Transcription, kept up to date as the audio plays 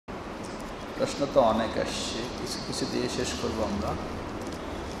প্রশ্ন তো অনেক আসছে, কিছু কিছু দিয়ে শেষ করব আমরা।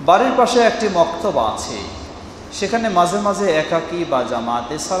 বাড়ির পাশে একটি মক্তব আছে, সেখানে মাঝে মাঝে একাকী বা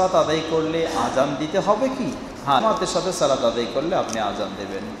জামাতে সালাত আদায় করলে আজান দিতে হবে কি? হ্যাঁ, জামাতের সাথে সালাত আদায় করলে আপনি আজান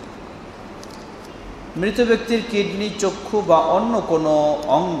দেবেন। মৃত ব্যক্তির কিডনি, চক্ষু বা অন্য কোনো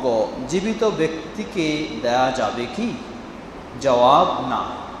অঙ্গ জীবিত ব্যক্তিকে দেয়া যাবে কি? জবাব, না।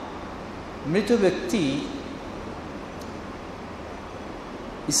 মৃত ব্যক্তি,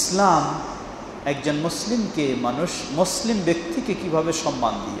 ইসলাম একজন মুসলিমকে, মুসলিম ব্যক্তিকে কিভাবে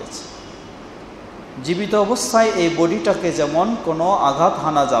সম্মান দিয়েছে। জীবিত অবস্থায় এই বডিটাকে যেমন কোনো আঘাত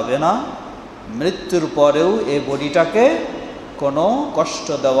হানা যাবে না, মৃত্যুর পরেও এই বডিটাকে কোনো কষ্ট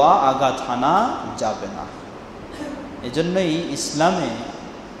দেওয়া, আঘাত হানা যাবে না। এজন্যই ইসলামে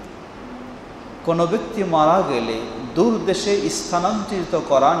কোনো ব্যক্তি মারা গেলে দূর দেশে স্থানান্তরিত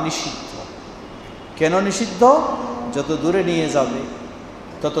করা নিষিদ্ধ। কেন নিষিদ্ধ? যত দূরে নিয়ে যাবে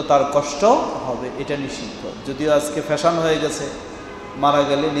তত তার কষ্ট হবে, এটা নিষিদ্ধ। যদিও আজকে ফ্যাশন হয়ে গেছে, মারা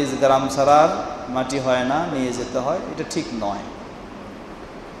গেলে নিজ গ্রাম ছাড়ার মাটি হয় না, নিয়ে যেতে হয়, এটা ঠিক নয়।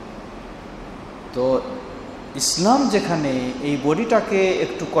 তো ইসলাম যেখানে এই বডিটাকে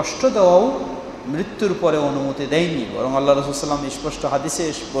একটু কষ্ট দেওয়াও মৃত্যুর পরে অনুমতি দেয়নি, বরং আল্লাহ রাসূল সাল্লাল্লাহু আলাইহি ওয়াসাল্লাম স্পষ্ট হাদিসে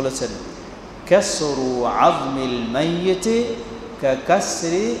বলেছেন, কাসরু আযমিল মাইয়িতি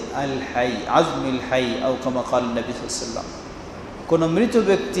কাকাসরি আল হাই, আযমিল হাই, আও কামা ক্বাল নবী সাল্লাল্লাহু আলাইহি ওয়াসাল্লাম। কোনো মৃত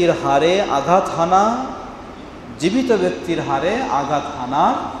ব্যক্তির হাড়ে আঘাত হানা জীবিত ব্যক্তির হাড়ে আঘাত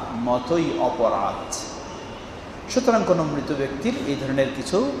হানার মতোই অপরাধ। সুতরাং কোনো মৃত ব্যক্তির এই ধরনের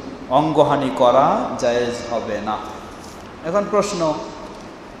কিছু অঙ্গহানি করা জায়েজ হবে না। এখন প্রশ্ন,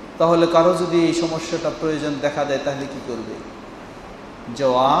 তাহলে কারো যদি এই সমস্যাটা প্রয়োজন দেখা দেয় তাহলে কি করবে?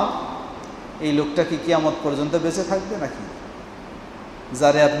 জবাব, এই লোকটা কি কিয়ামত পর্যন্ত বেঁচে থাকবে নাকি?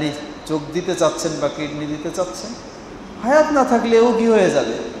 যারে আপনি চোখ দিতে চাচ্ছেন বা কিডনি দিতে চাচ্ছেন, হায়াত না থাকলে ও কি হয়ে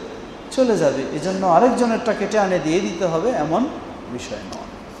যাবে? চলে যাবে। এজন্য আরেকজনেরটা কেটে আনে দিয়ে দিতে হবে, এমন বিষয় নয়।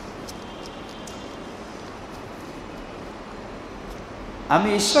 আমি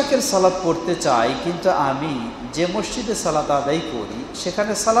ইশরাকের সালাত পড়তে চাই, কিন্তু আমি যে মসজিদে সালাত আদায় করি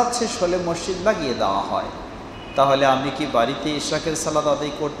সেখানে সালাত শেষ হলে মসজিদ লাগিয়ে দেওয়া হয়, তাহলে আমি কি বাড়িতে ইশরাকের সালাত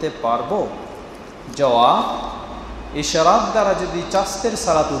আদায় করতে পারবো? জবাব, ইশরাক দ্বারা যদি চাস্তের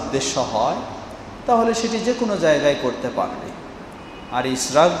সালাত উদ্দেশ্য হয় তাহলে সেটি যে কোনো জায়গায় করতে পারবে। আর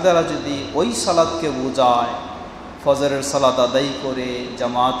ইশরাক দ্বারা যদি ওই সালাতকে বোঝায় ফজরের সালাত আদায় করে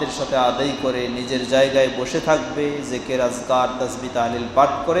জামাতের সাথে আদায় করে নিজের জায়গায় বসে থাকবে, জিকির আজকার তাসবিহ তাহলিল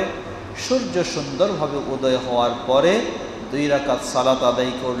পাঠ করে সূর্য সুন্দরভাবে উদয় হওয়ার পরে 2 রাকাত সালাত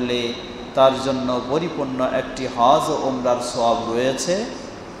আদায় করলে তার জন্য পরিপূর্ণ একটি হজ ও উমরার সওয়াব রয়েছে,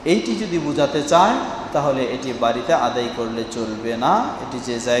 এইটি যদি বোঝাতে চায় তাহলে এটি বাড়িতে আদায় করলে চলবে না। এটি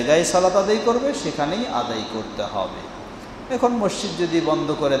যে জায়গায় সালাত আদায় করবে সেখানেই আদায় করতে হবে। এখন মসজিদ যদি বন্ধ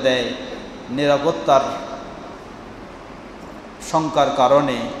করে দেয় নিরাপত্তার শঙ্কার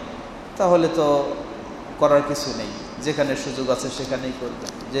কারণে, তাহলে তো করার কিছু নেই, যেখানে সুযোগ আছে সেখানেই করবে,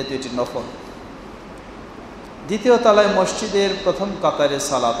 যেহেতু এটি নফল। দ্বিতীয় তলায় মসজিদের প্রথম কাতারে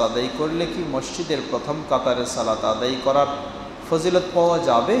সালাত আদায় করলে কি মসজিদের প্রথম কাতারে সালাত আদায় করার ফজিলত পাওয়া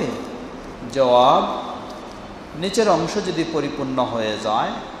যাবে? জবাব, নিচের অংশ যদি পরিপূর্ণ হয়ে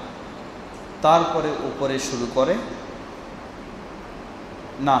যায় তারপরে উপরে শুরু করে,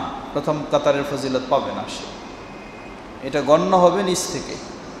 না, প্রথম কাতারের ফজিলত পাবে না সে, এটা গণ্য হবে নিচ থেকে।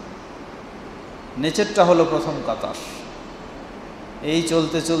 নিচেরটা হলো প্রথম কাতার, এই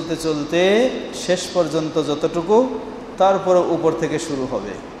চলতে চলতে চলতে শেষ পর্যন্ত যতটুকু, তারপরে উপর থেকে শুরু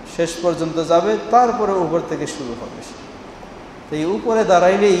হবে, শেষ পর্যন্ত যাবে, তারপরে উপর থেকে শুরু হবে। তো এই উপরে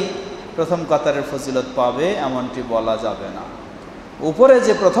দাঁড়াইলেই প্রথম কাতারের ফজিলত পাবে এমনটি বলা যাবে না। উপরে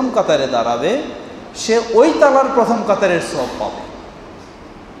যে প্রথম কাতারে দাঁড়াবে সে ওই তালার প্রথম কাতারের সওয়াব পাবে।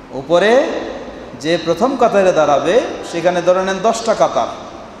 উপরে যে প্রথম কাতারে দাঁড়াবে সেখানে ধরে নেন 10টা কাতার,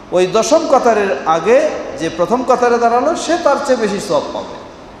 ওই 10ম কাতারের আগে যে প্রথম কাতারে দাঁড়ালো সে তার চেয়ে বেশি সওয়াব পাবে,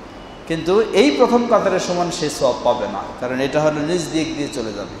 কিন্তু এই প্রথম কাতারের সমান সে সওয়াব পাবে না, কারণ এটা হলো নিজ দিক দিয়ে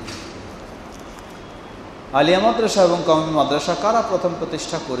চলে যাবে। আলিয়া মাদ্রাসা এবং কওমি মাদ্রাসা কারা প্রথম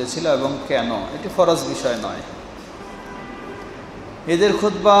প্রতিষ্ঠা করেছিল এবং কেন? এটি ফরজ বিষয় নয়। এদের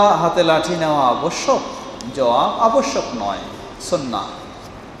খুতবা হাতে লাঠি নেওয়া আবশ্যক? জবাব, আবশ্যক নয়, সুন্নাহ।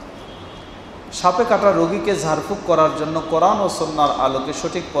 সাপে কাটা রোগীকে ঝাড়ফুঁক করার জন্য কোরআন ও সুন্নাহর আলোকে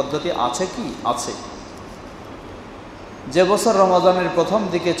সঠিক পদ্ধতি আছে কি? আছে। যে বছর রমজানের প্রথম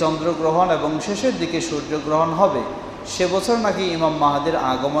দিকে চন্দ্রগ্রহণ এবং শেষের দিকে সূর্যগ্রহণ হবে সে বছর নাকি ইমাম মাহাদির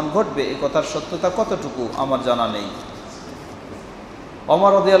আগমন ঘটবে, এ কথার সত্যতা কতটুকু আমার জানা নেই।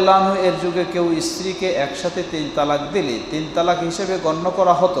 ওমর রাদিয়াল্লাহু আনহু এর যুগে কেউ স্ত্রীকে একসাথে 3 তালাক দিলে 3 তালাক হিসেবে গণ্য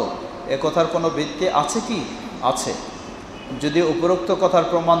করা হতো, এ কথার কোনো ভিত্তি আছে কি? আছে। যদি উপরোক্ত কথার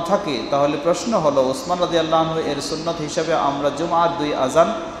প্রমাণ থাকে তাহলে প্রশ্ন হলো, ওসমান রাদিয়াল্লাহু আনহু এর সুন্নাত হিসাবে আমরা জুমার 2 আজান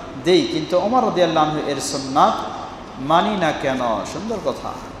দেই, কিন্তু ওমর রাদিয়াল্লাহু আনহু এর সুন্নাত মানি না কেন? সুন্দর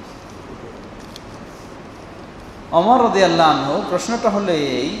কথা। ওমর রাদিয়াল্লাহু আনহু, প্রশ্নটা হলো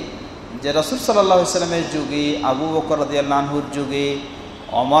এই যে রাসূল সাল্লাল্লাহু আলাইহি সাল্লামের যুগে, আবু বকর রাদিয়াল্লাহু আনহুর যুগে,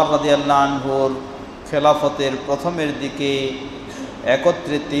 ওমর রাদিয়াল্লাহু আনহুর খেলাফতের প্রথমের দিকে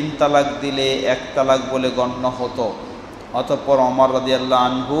একত্রে 3 তালাক দিলে 1 তালাক বলে গণ্য হতো। অতঃপর ওমর রাদিয়াল্লাহু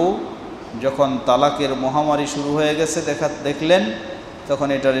আনহু যখন তালাকের মহামারী শুরু হয়ে গেছে দেখলেন, তখন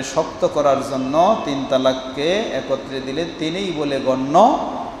এটারে শক্ত করার জন্য 3 তালাককে একত্রে দিলে তিনিই বলে গণ্য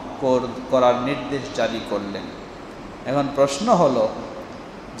করার নির্দেশ জারি করলেন। এখন প্রশ্ন হলো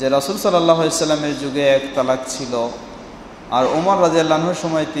যে রাসূল সাল্লাল্লাহু আলাইহি সাল্লামের যুগে 1 তালাক ছিল আর ওমর রাদিয়াল্লাহু আনহুর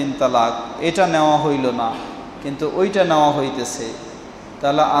সময় 3 তালাক, এটা নেওয়া হইল না কিন্তু ওইটা নেওয়া হইতেছে,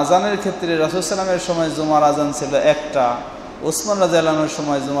 তাহলে আজানের ক্ষেত্রে রাসূল সাল্লামের সময় জুমার আজান ছিল 1টা, ওসমান রাদিয়াল্লাহু আনহুর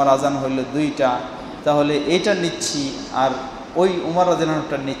সময় জুমার আজান হইল 2টা, তাহলে এইটা নিচ্ছি আর ওই ওমর রাদিয়াল্লাহু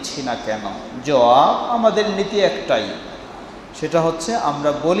আনহুটা নিচ্ছি না কেন? জবাব, আমাদের নীতি একটাই, সেটা হচ্ছে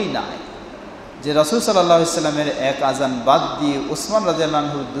আমরা বলি না যে রাসূল সাল্লাল্লাহু আলাইহি সাল্লামের 1 আজান বাদ দিয়ে ওসমান রাদিয়াল্লাহু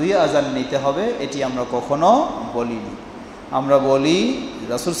আনহুর 2 আজান নিতে হবে, এটি আমরা কখনো বলিনি। আমরা বলি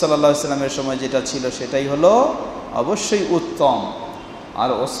রাসূল সাল্লাল্লাহু আলাইহি সাল্লামের সময় যেটা ছিল সেটাই হলো অবশ্যই উত্তম। আর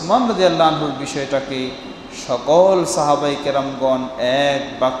ওসমান রাদিয়াল্লাহু আনহুর বিষয়টাকে সকল সাহাবায়ে কেরামগণ এক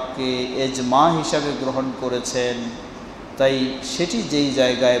বাক্যে এজমা হিসাবে গ্রহণ করেছেন, তাই সেটি যেই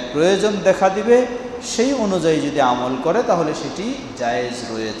জায়গায় প্রয়োজন দেখা দিবে সেই অনুযায়ী যদি আমল করে তাহলে সেটি জায়েজ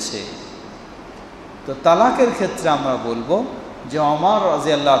রয়েছে। তো তালাকের ক্ষেত্রে আমরা বলবো যে ওমর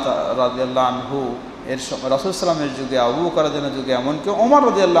রাদিয়াল্লাহু আনহু এর রাসূল সাল্লামের যুগে, আবু বকর রাদিয়াল্লাহু আনহুর যুগে, এমনকি ওমর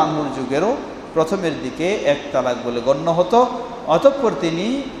রাদিয়াল্লাহু আনহুর যুগেরও প্রথমের দিকে 1 তালাক বলে গণ্য হতো। অতঃপর তিনি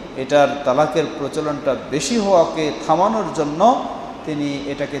এটার তালাকের প্রচলনটা বেশি হওয়াকে থামানোর জন্য তিনি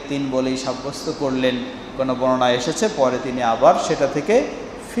এটাকে 3 বলেই সাব্যস্ত করলেন। কোনো বর্ণনায় এসেছে পরে তিনি আবার সেটা থেকে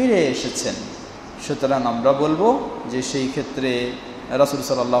ফিরে এসেছেন। সুতরাং আমরা বলবো যে সেই ক্ষেত্রে রাসূল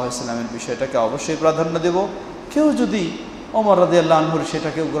সাল্লাল্লাহু আলাইহি সাল্লামের বিষয়টাকে অবশ্যই প্রাধান্য দেব। কেউ যদি ওমর রাদিয়াল্লাহু আনহুর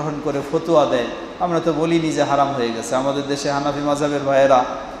সেটাকেও গ্রহণ করে ফতোয়া দেয়, আমরা তো বলিনি যে হারাম হয়ে গেছে। আমাদের দেশে হানাফি মাযহাবের ভাইয়েরা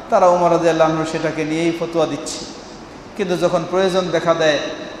তারা ওমর রাদিয়াল্লাহু আনহুর সেটাকে নিয়েই ফতোয়া দিচ্ছে, কিন্তু যখন প্রয়োজন দেখা দেয়,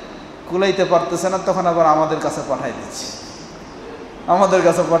 কুলাইতে পারতেছে না, তখন আবার আমাদের কাছে পাঠায়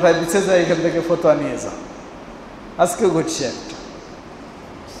দিচ্ছে, যে এখান থেকে ফতোয়া নিয়ে যাও। আজকেও ঘটছে একটা।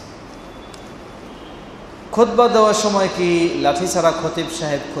 খুতবা দেওয়ার সময় কি লাঠি ছাড়া খতিব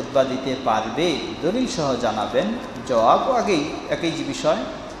সাহেব খুতবা দিতে পারবে? দলিল সহ জানাবেন। জবাব, আগেই একই বিষয়,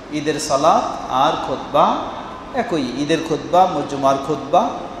 ঈদের সালাত আর খুতবা একই। ঈদের খুতবা, জুমার খুতবা,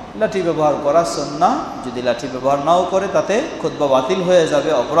 লাঠি ব্যবহার করা সুন্নাহ। যদি লাঠি ব্যবহার নাও করে তাতে খুতবা বাতিল হয়ে যাবে,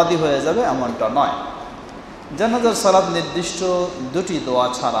 অপরাধী হয়ে যাবে, এমনটা নয়। জানাজার সালাত নির্দিষ্ট 2টি দোয়া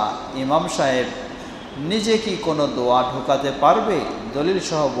ছাড়া ইমাম সাহেব নিজে কি কোনো দোয়া ঢোকাতে পারবে? দলিল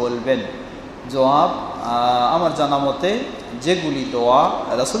সহ বলবেন। জবাব, আমার জানা মতে যেগুলি দোয়া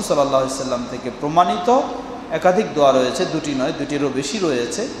রাসূল সাল্লাল্লাহু আলাইহি সাল্লাম থেকে প্রমাণিত, একাধিক দোয়া রয়েছে, 2টি নয়, 2টিরও বেশি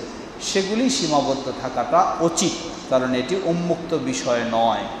রয়েছে, সেগুলি সীমাবদ্ধ থাকাটা উচিত, কারণ এটি উন্মুক্ত বিষয়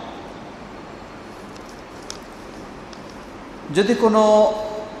নয়। যদি কোনো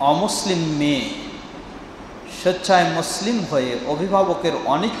অমুসলিম মেয়ে স্বেচ্ছায় মুসলিম হয়ে অভিভাবকের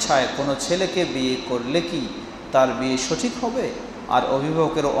অনিচ্ছায় কোনো ছেলেকে বিয়ে করলে কি তার বিয়ে সঠিক হবে? আর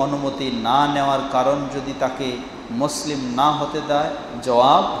অভিভাবকের অনুমতি না নেওয়ার কারণ যদি তাকে মুসলিম না হতে দেয়?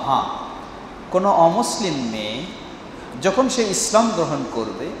 জবাব, হ্যাঁ। কোনো অমুসলিম মেয়ে যখন সে ইসলাম গ্রহণ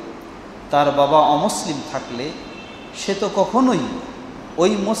করবে, তার বাবা অমুসলিম থাকলে সে তো কখনোই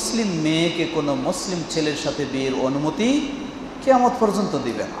ওই মুসলিম মেয়েকে কোনো মুসলিম ছেলের সাথে বিয়ের অনুমতি কিয়ামত পর্যন্ত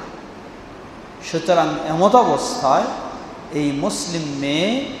দিবে না। সুতরাং এমত অবস্থায় এই মুসলিম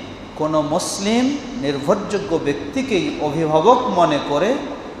মেয়ে কোনো মুসলিম নির্ভরযোগ্য ব্যক্তিকেই অভিভাবক মনে করে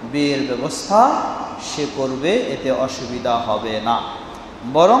বিয়ের ব্যবস্থা সে করবে, এতে অসুবিধা হবে না।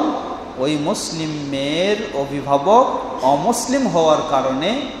 বরং ওই মুসলিম মেয়ের অভিভাবক অমুসলিম হওয়ার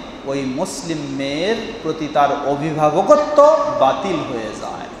কারণে ওই মুসলিম মেয়ের প্রতি তার অভিভাবকত্ব বাতিল হয়ে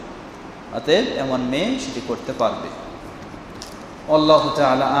যায়। অতএব এমন মেয়ে সেটি করতে পারবে। আল্লাহু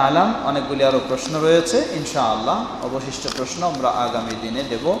তাআলা আ'লাম। অনেকগুলি আরও প্রশ্ন রয়েছে, ইনশাআল্লাহ অবশিষ্ট প্রশ্ন আমরা আগামী দিনে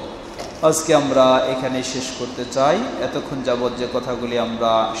দেব। আজকে আমরা এখানে শেষ করতে চাই। এতক্ষণ যাবৎ যে কথাগুলি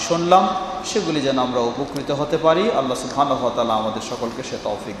আমরা শুনলাম সেগুলি যেন আমরা উপকৃত হতে পারি। আল্লাহ সুবহানাহু ওয়া তাআলা আমাদের সকলকে সে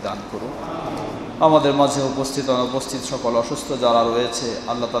তৌফিক দান করুন। আমাদের মাঝে উপস্থিত অনুপস্থিত সকল অসুস্থ যারা রয়েছে,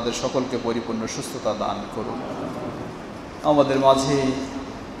 আল্লাহ তাদের সকলকে পরিপূর্ণ সুস্থতা দান করুন। আমাদের মাঝে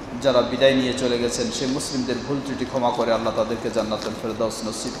যারা বিদায় নিয়ে চলে গেছেন সেই মুসলিমদের ভুল ত্রুটি ক্ষমা করে আল্লাহ তাদেরকে জান্নাতুল ফেরদাউস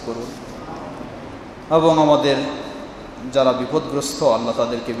নসিব করুন। এবং আমাদের যারা বিপদগ্রস্ত আল্লাহ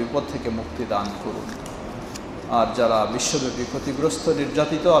তাদেরকে বিপদ থেকে মুক্তি দান করুন, আর যারা বিশ্বব্যাপী ক্ষতিগ্রস্ত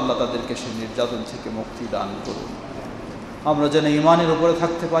নির্যাতিত আল্লাহ তাদেরকে সেই নির্যাতন থেকে মুক্তি দান করুন। আমরা যেন ঈমানের উপরে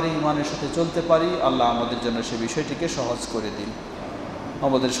থাকতে পারি, ঈমানের সাথে চলতে পারি, আল্লাহ আমাদের জন্য সে বিষয়টিকে সহজ করে দিন।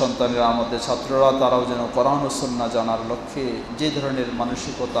 আমাদের সন্তানেরা, আমাদের ছাত্ররা, তারাও যেন কোরআন ও সুন্নাহ জানার লক্ষ্যে যে ধরনের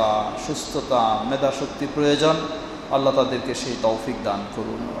মানসিকতা, সুস্থতা, মেধাশক্তি প্রয়োজন আল্লাহ তাদেরকে সেই তৌফিক দান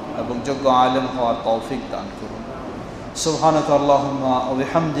করুন এবং যোগ্য আলেম হওয়ার তৌফিক দান করুন। সুবহানাকা আল্লাহুম্মা ওয়া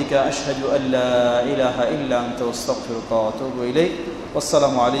বিহামদিকা আশহাদু আল্লা ইলাহা ইল্লা আনতা আস্তাগফিরুকা ওয়া আতুবু ইলাইক।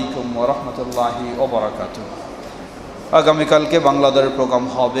 আসসালামু আলাইকুম ওয়া রাহমাতুল্লাহি ওয়া বারাকাতুহু। আগামীকালকে বাংলাদেশের প্রোগ্রাম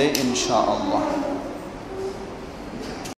হবে ইনশাআল্লাহ।